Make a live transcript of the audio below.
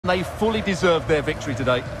They fully deserved their victory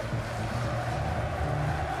today.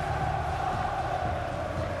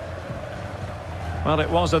 Well, it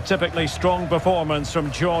was a typically strong performance from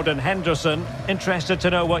Jordan Henderson. Interested to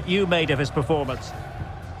know what you made of his performance.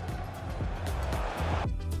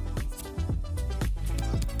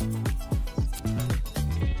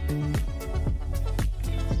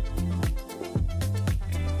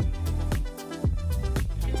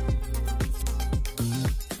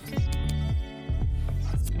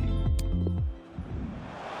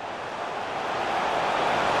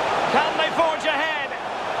 Can they forge ahead?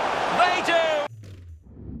 They do!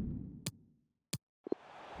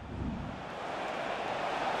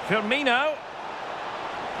 Firmino.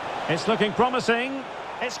 It's looking promising.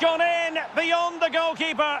 It's gone in beyond the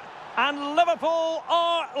goalkeeper. And Liverpool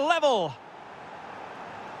are level.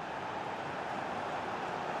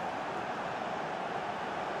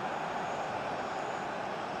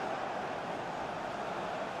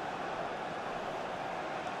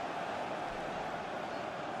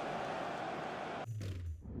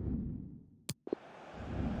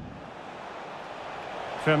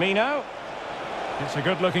 Firmino. It's a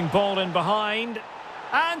good-looking ball in behind.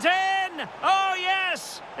 And in! Oh,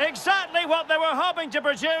 yes! Exactly what they were hoping to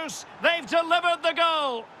produce. They've delivered the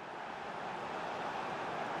goal.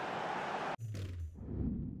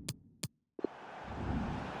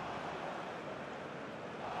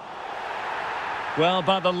 Well,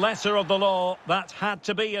 by the letter of the law, that had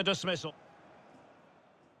to be a dismissal.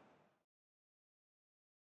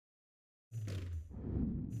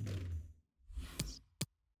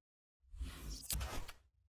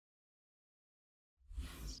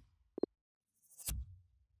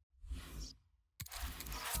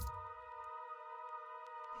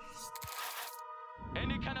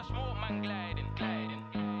 Any kind of smoke, man, gliding, gliding,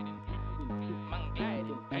 man,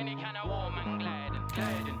 gliding. Any kind of war, man, gliding,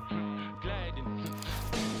 gliding, gliding.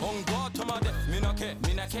 On guard to my death, me not care.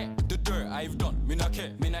 The dirt I've done, me not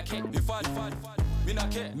care. If I, me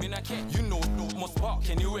not care. You know, must spark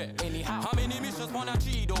anywhere, anyhow. How many missions wanna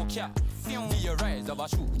cheat, don't care? The rise of a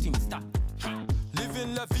shooting star.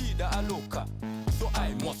 Living la vida a loca, so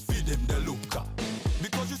I must feed them the loca.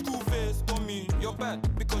 Because you school face, don't mean you're bad.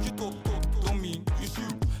 Because you talk, don't mean you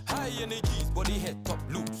shoot. High energies, body head top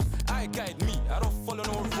loose. I guide me, I don't follow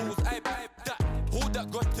no rules. I pipe that, hold that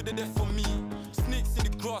God to the death for me. Snakes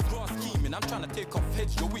in the grass scheming. I'm trying to take off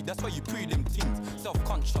heads, you're weak, that's why you pre them things.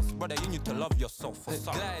 Self-conscious, brother, you need to love yourself for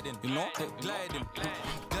something. Gliding, you know? Gliding,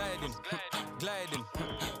 gliding, gliding.